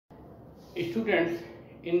Students,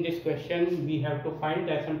 in this question we have to find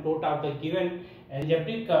the asymptote of the given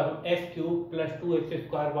algebraic curve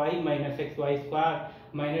x³+2x² y xy²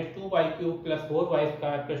 -2y³+4y²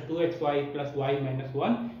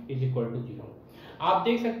 +2xy+y-1 is equal to 0। आप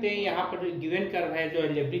देख सकते हैं यहाँ पर given curve है जो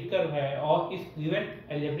algebraic curve है और इस गिवन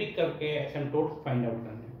एल्जेब्रिक कर्व के एसिम्पटोट फाइंड आउट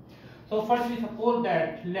करने हैं। So first we suppose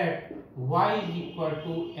that let y is equal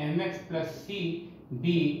to mx plus c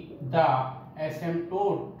be the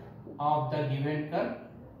एसिम्पटोट of the given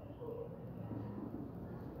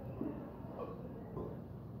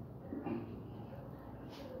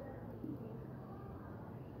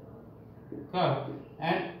curve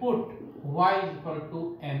and put y is equal to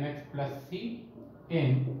mx plus c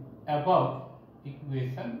in above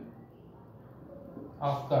equation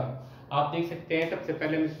of curve। आप देख सकते हैं सबसे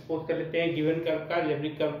पहले हम suppose कर लेते हैं गिवन कर्व का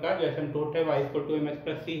एल्जेब्रिक कर्व का जो एसिम्पटोट है y equal to mx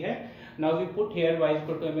plus c है। Now we put here y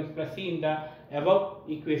equal to mx plus c in the above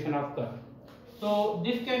equation of curve. So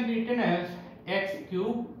this can be written as x³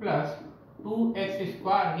 plus 2x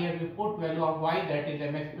square. Here we put value of y, that is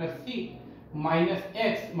mx plus c, minus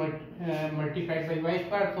x multiplied by y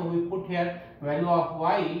square. So we put here value of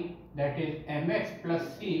y, that is mx plus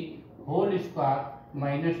c whole square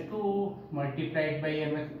minus 2 multiplied by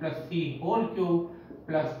mx plus c whole cube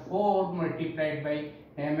plus 4 multiplied by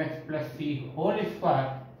mx plus c whole square.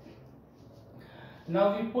 Now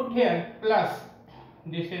we put here plus,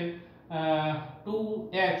 this is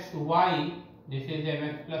 2xy, this is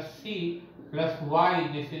mx plus c, plus y,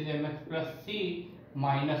 this is mx plus c,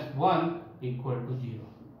 minus 1 equal to 0।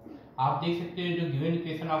 आप देख सकते हैं जो given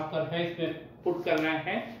equation of curve है इसमें put करना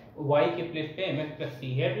है y के प्लेस पे mx plus c।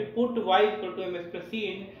 Here we put y equal to mx plus c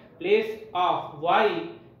in place of y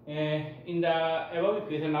in the above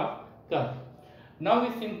equation of curve। Now we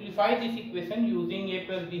simplify this equation using a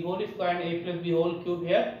plus b whole square and a plus b whole cube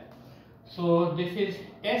here। So this is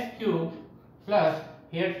s³ plus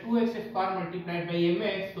here 2x square multiplied by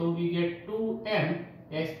mx, so we get 2m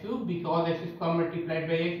x³ because x square multiplied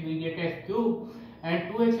by x we get s³ and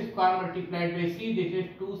 2x square multiplied by c, this is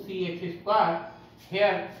 2cx square,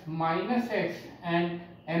 here minus x and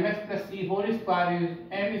mx plus c whole square is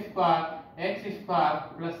m square x square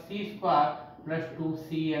plus c square plus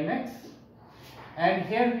 2cmx, and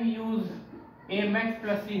here we use a max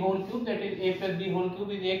plus c whole cube, that is a plus b whole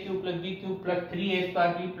cube is a cube plus b cube plus 3a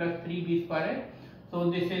square b plus 3b square। So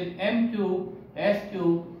this is m cube s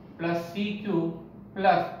cube plus c cube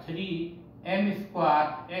plus 3m square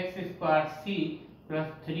x square c plus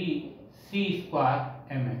 3c square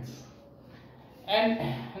mx, and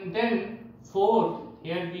then 4,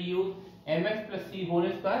 here we use mx plus c whole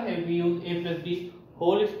square, here we use a plus b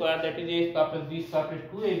whole square, that is a square plus b square plus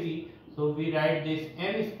 2ab। So we write this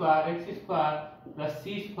m square x square plus c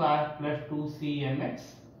square plus 2cmx,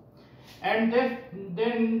 and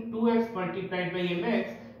then 2x multiplied by mx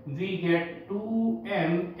we get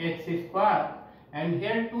 2mx square, and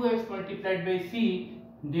here 2x multiplied by c,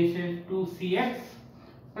 this is 2cx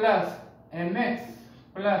plus mx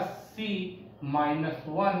plus c minus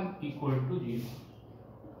 1 equal to 0।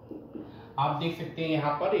 आप देख सकते हैं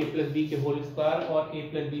यहाँ पर a plus B के whole square और a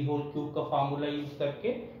plus B whole cube का formula use करके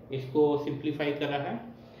इसको सिंप्लीफाई करा है।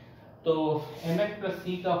 तो mx प्लस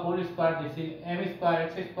c का whole square, this is m square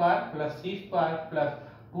x square plus c square plus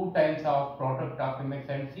 2 times of product of mx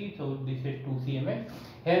and c, so this is 2cmx।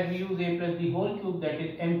 Here we use a plus b whole cube, that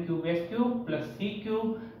is m cube s cube plus c cube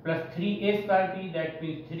plus 3a square b, that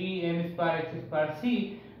means 3m square x square c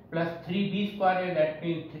plus 3b square, that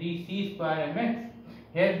means 3c square mx।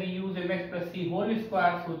 Here we use mx plus c whole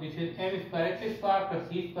square, so this is m square x square plus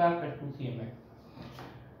c square plus 2cmx।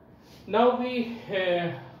 Now we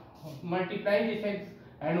multiply this x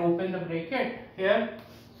and open the bracket here,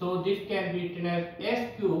 so this can be written as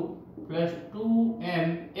s³ plus 2m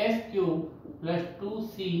s³ plus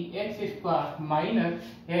 2c x square minus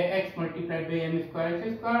here x multiplied by m square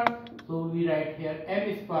x square, so we write here m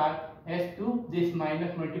square s³, this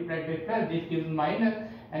minus multiplied by plus, this gives minus,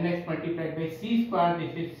 and x multiplied by c square,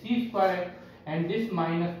 this is c square, and this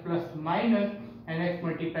minus plus minus, and x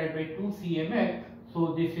multiplied by 2cmx, so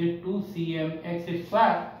this is 2cmx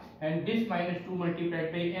square, and this minus 2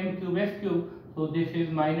 multiplied by m cube s cube, so this is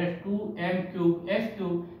minus 2m cube s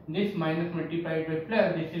cube, this minus multiplied by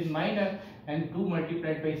plus, this is minus, and 2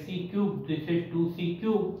 multiplied by c cube, this is 2c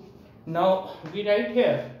cube। Now we write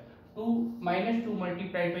here 2 minus 2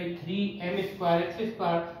 multiplied by 3m square x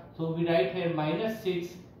square, so we write here minus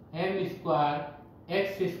 6m square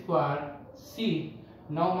x square c।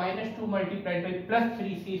 Now minus 2 multiplied by plus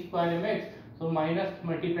 3c square mx, so minus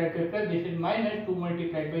multiplied by plus, this is minus 2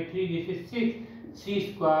 multiplied by 3, this is 6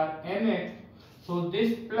 c square mx So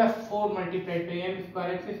this plus 4 multiplied by m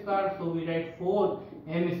square x square, so we write 4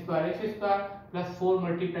 m square x square plus 4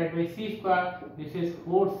 multiplied by c square, this is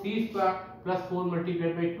 4c square plus 4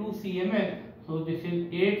 multiplied by 2cmx, so this is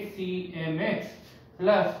 8cmx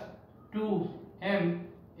plus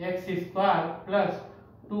 2mx square plus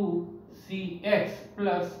 2cx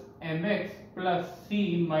plus mx plus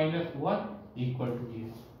c minus 1 equal to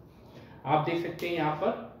 0. आप देख सकते हैं यहाँ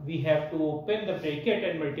पर we have to open the bracket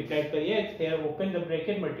and multiplied by x, here open the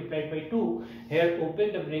bracket multiplied by 2, here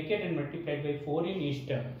open the bracket and multiplied by 4 in each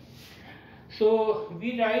term. So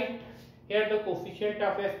we write here the coefficient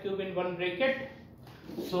of s cube in one bracket.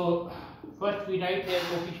 So first we write here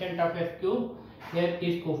coefficient of s cube, here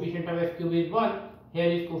is coefficient of s cube is 1,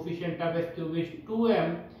 here is coefficient of s cube is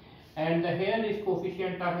 2m, and here is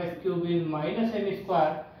coefficient of s cube is minus m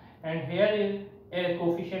square, and here is a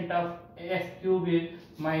coefficient of s cube is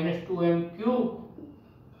minus 2m cube,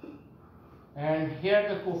 and here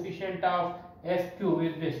the coefficient of s cube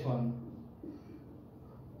is this one.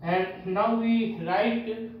 And now we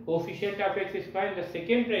write coefficient of x square in the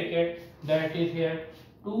second bracket, that is here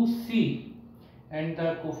 2c, and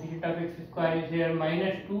the coefficient of x square is here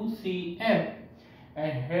minus 2cm,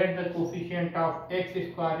 and here the coefficient of x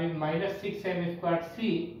square is minus 6m square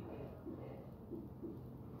c,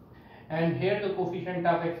 and here the coefficient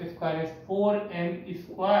of x square is 4m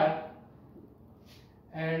square,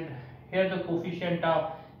 and here the coefficient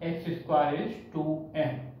of x square is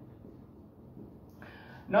 2m.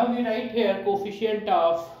 Now we write here coefficient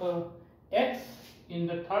of x in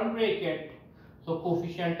the third bracket. So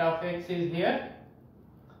coefficient of x is here,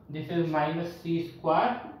 this is minus c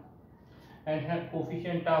square, and here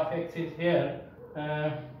coefficient of x is here,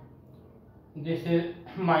 this is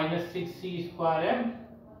minus 6c square m,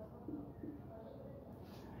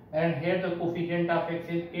 and here the coefficient of x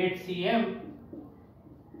is 8cm,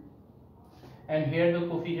 and here the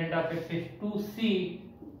coefficient of x is 2c,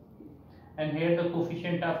 and here the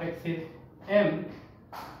coefficient of x is m,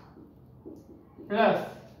 plus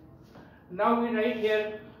now we write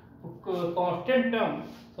here constant term.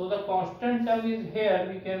 So the constant term is here,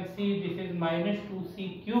 we can see this is minus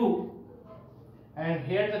 2c cube, and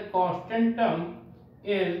here the constant term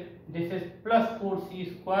is this is plus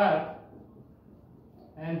 4c square,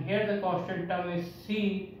 and here the constant term is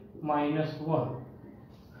c minus 1.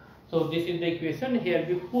 So this is the equation. Here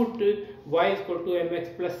we put y is equal to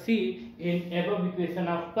mx plus c in above equation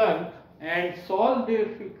of curve and solve this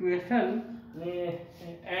equation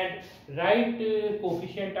and write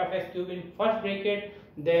coefficient of s cube in first bracket,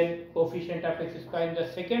 then coefficient of x square in the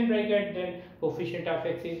second bracket, then coefficient of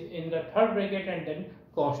x is in the third bracket, and then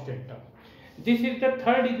constant term. This is the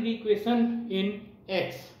third degree equation in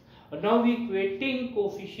x. Now we equating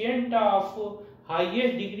coefficient of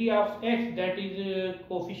highest degree of x, that is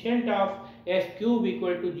coefficient of s cube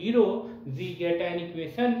equal to 0, we get an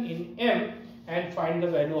equation in m and find the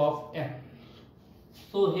value of m.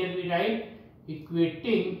 So here we write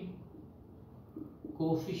equating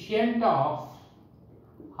coefficient of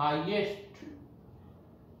highest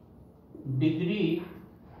degree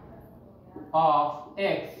of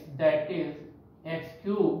x, that is x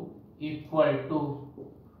cube equal to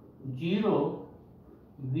 0,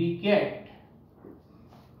 we get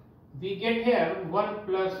here 1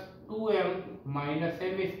 plus 2m minus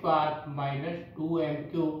m square minus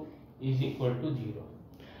 2m cube is equal to 0.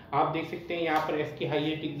 आप देख सकते हैं यहाँ पर s की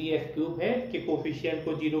highest degree s cube है, इसके coefficient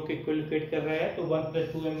को 0 के इक्वल कर रहा है, तो 1 plus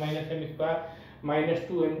 2m minus m square minus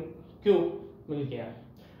 2m cube मिल गया.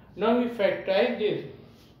 Now we factorize this,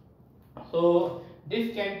 so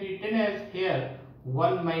this can be written as here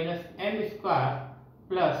 1 minus m square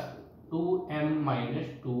plus 2m minus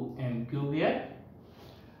 2m cube here.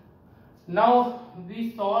 Now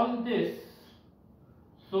we solve this,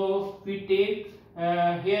 so we take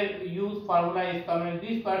here use formula is common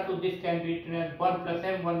b square, so this can be written as 1 plus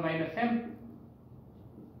m 1 minus m,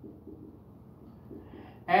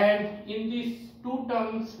 and in these two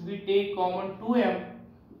terms we take common 2m,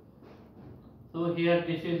 so here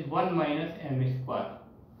this is 1 minus m square.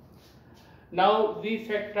 Now we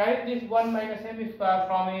factorize this 1 minus m square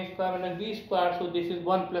from a square minus b square, so this is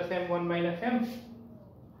 1 plus m 1 minus m.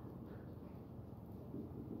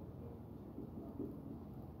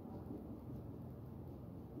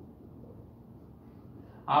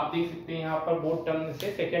 आप देख सकते हैं यहाँ पर both term में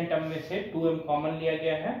से second term में से 2m कॉमन लिया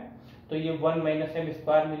गया है, तो ये 1 माइनस एम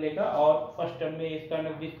स्क्वायर मिलेगा, और फर्स्ट टर्म में इसका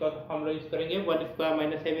बी स्क्वायर का फॉर्मूला यूज करेंगे 1 square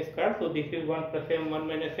minus M square, so this is 1 plus M 1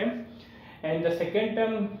 minus M, and the second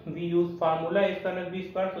term we use formula इसका B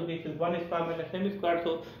square, so this is 1 square minus M square,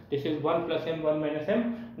 so this is 1 plus M 1 minus M.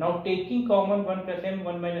 Now taking common 1 plus M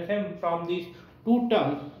 1 minus am from this to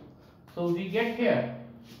terms, So we get here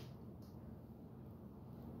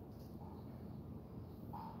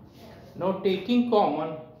now taking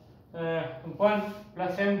common 1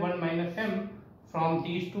 plus m 1 minus m from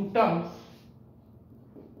these two terms,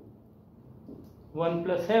 1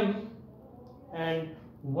 plus m and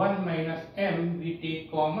 1 minus m we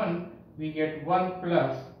take common, we get 1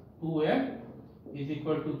 plus 2m is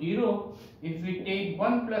equal to 0. If we take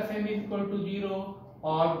 1 plus m is equal to 0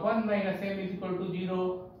 or 1 minus m is equal to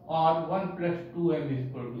 0 or 1 plus 2m is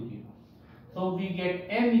equal to 0. So we get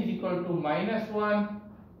m is equal to minus 1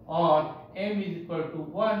 or m is equal to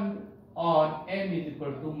 1 or m is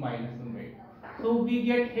equal to minus 1 by 2. So we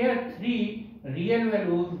get here three real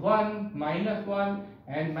values, 1, minus 1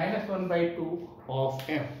 and minus 1 by 2 of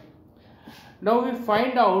m. Now we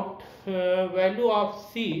find out value of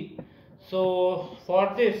c. So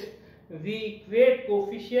for this we equate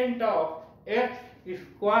coefficient of x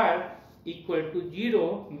square equal to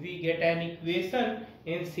 0. We get an equation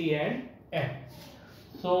in c and m.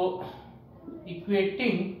 So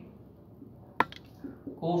equating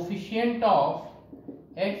coefficient of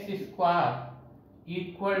x square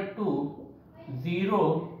equal to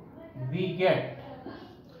 0 we get.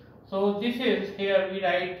 So this is, here we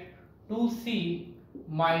write 2c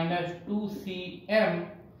minus 2cm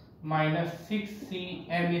minus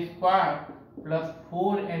 6cm square plus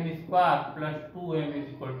 4m square plus 2m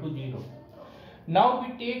is equal to 0. Now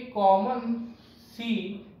we take common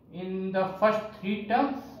c in the first three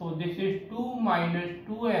terms. So this is 2 minus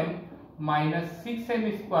 2m minus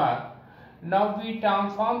 6m square. Now we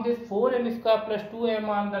transform this 4m square plus 2m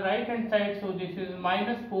on the right hand side. So this is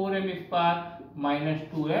minus 4m square minus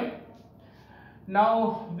 2m.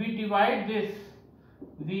 Now we divide this,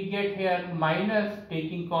 we get here minus,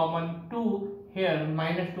 taking common 2, here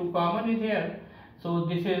minus 2 common is here. So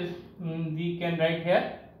this is, we can write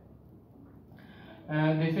here,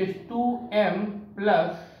 this is 2m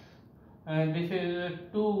plus, this is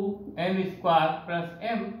 2m square plus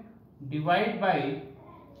m divide by,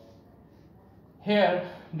 here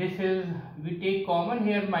this is, we take common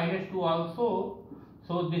here minus 2 also.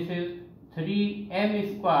 So this is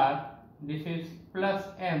 3m square, this is plus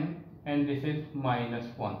m and this is minus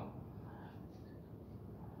 1.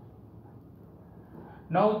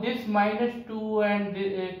 Now this minus 2 and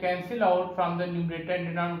cancel out from the numerator and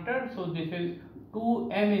denominator. So this is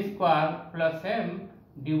 2m square plus m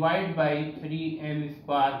divided by 3m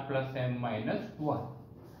square plus m minus 1.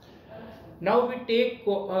 Now we take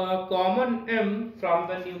common m from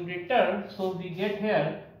the numerator. So we get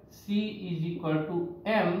here c is equal to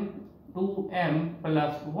m 2m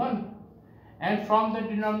plus 1. And from the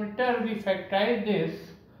denominator we factorize this.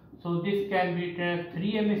 So this can be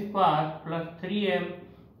 3m square plus 3m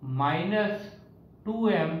minus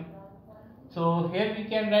 2m. So here we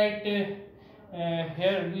can write,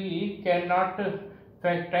 here we cannot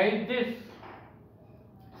factorize this.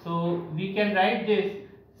 So we can write this,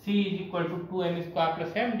 c is equal to 2m square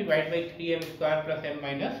plus m divided by 3m square plus m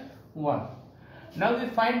minus 1. Now we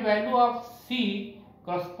find value of c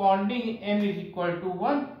corresponding m is equal to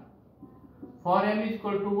 1. For m is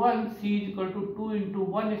equal to 1, c is equal to 2 into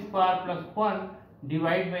 1 square plus 1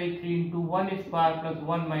 divided by 3 into 1 square plus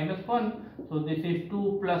 1 minus 1. So this is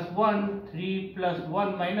 2 plus 1, 3 plus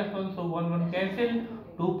 1 minus 1. So 1 cancel.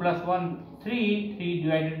 2 plus 1, 3. 3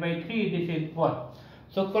 divided by 3, this is 1.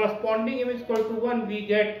 So corresponding m is equal to 1, we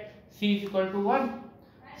get c is equal to 1.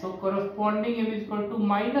 So corresponding m is equal to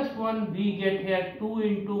minus 1, we get here 2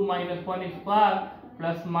 into minus 1 square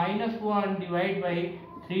plus minus 1 divided by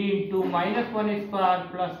 3 into minus 1 square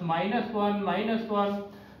plus minus 1 minus 1.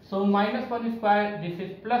 So minus 1 square, this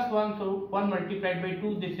is plus 1. So 1 multiplied by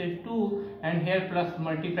 2, this is 2. And here plus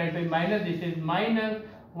multiplied by minus, this is minus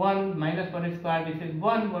 1. Minus 1 square, this is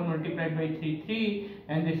 1. 1 multiplied by 3, 3.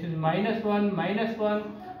 And this is minus 1 minus 1.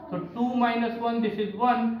 So 2 minus 1, this is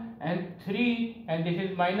 1. And 3. And this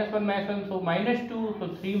is minus 1 minus 1. So minus 2.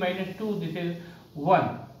 So 3 minus 2, this is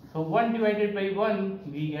 1. So 1 divided by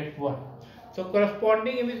 1, we get 1. So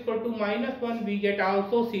corresponding m is equal to minus 1, we get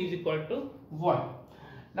also c is equal to 1.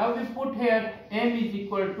 Now we put here m is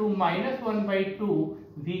equal to minus 1 by 2,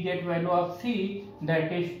 we get value of c,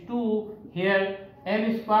 that is 2, here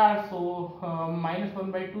m square, so minus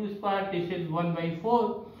 1 by 2 square, this is 1 by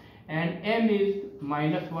 4, and m is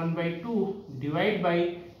minus 1 by 2 divided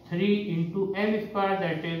by 3 into m square,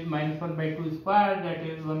 that is minus 1 by 2 square, that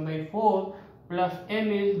is 1 by 4, plus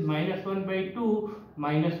m is minus 1 by 2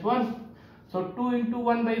 minus 1. So 2 into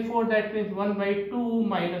 1 by 4, that means 1 by 2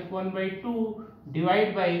 minus 1 by 2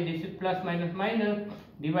 divided by, this is plus minus minus,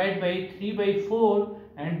 divided by 3 by 4,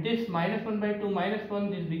 and this minus 1 by 2 minus 1,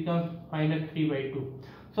 this becomes minus 3 by 2.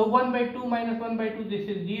 So 1 by 2 minus 1 by 2, this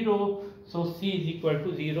is 0. So C is equal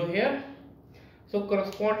to 0 here. So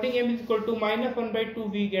corresponding M is equal to minus 1 by 2,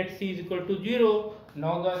 we get C is equal to 0.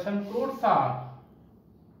 Now the asymptotes are,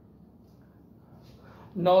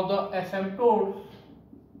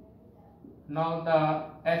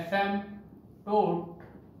 asymptote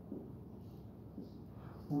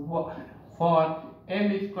for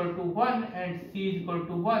M is equal to 1 and C is equal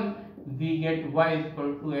to 1, we get Y is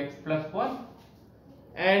equal to x plus 1.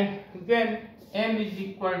 And when M is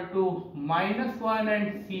equal to minus 1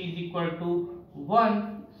 and C is equal to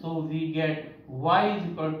 1, so we get Y is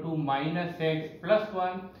equal to minus x plus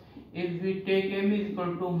 1. If we take M is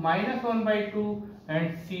equal to minus 1 by 2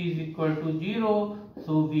 and C is equal to 0,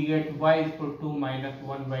 so we get Y is equal to minus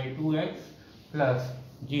 1 by 2x plus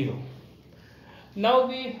 0. Now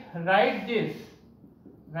we write this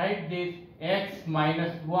x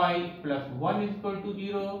minus y plus 1 is equal to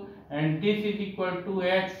 0, and this is equal to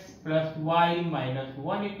x plus y minus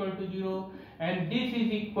 1 equal to 0, and this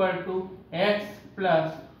is equal to x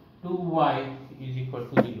plus 2y is equal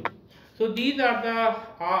to 0. So these are the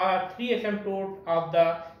three asymptotes of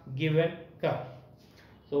the given curve.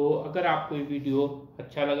 So अगर आपको ये video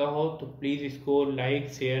अच्छा लगा हो तो please इसको like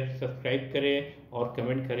share subscribe करें और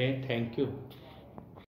कमेंट करें. Thank you.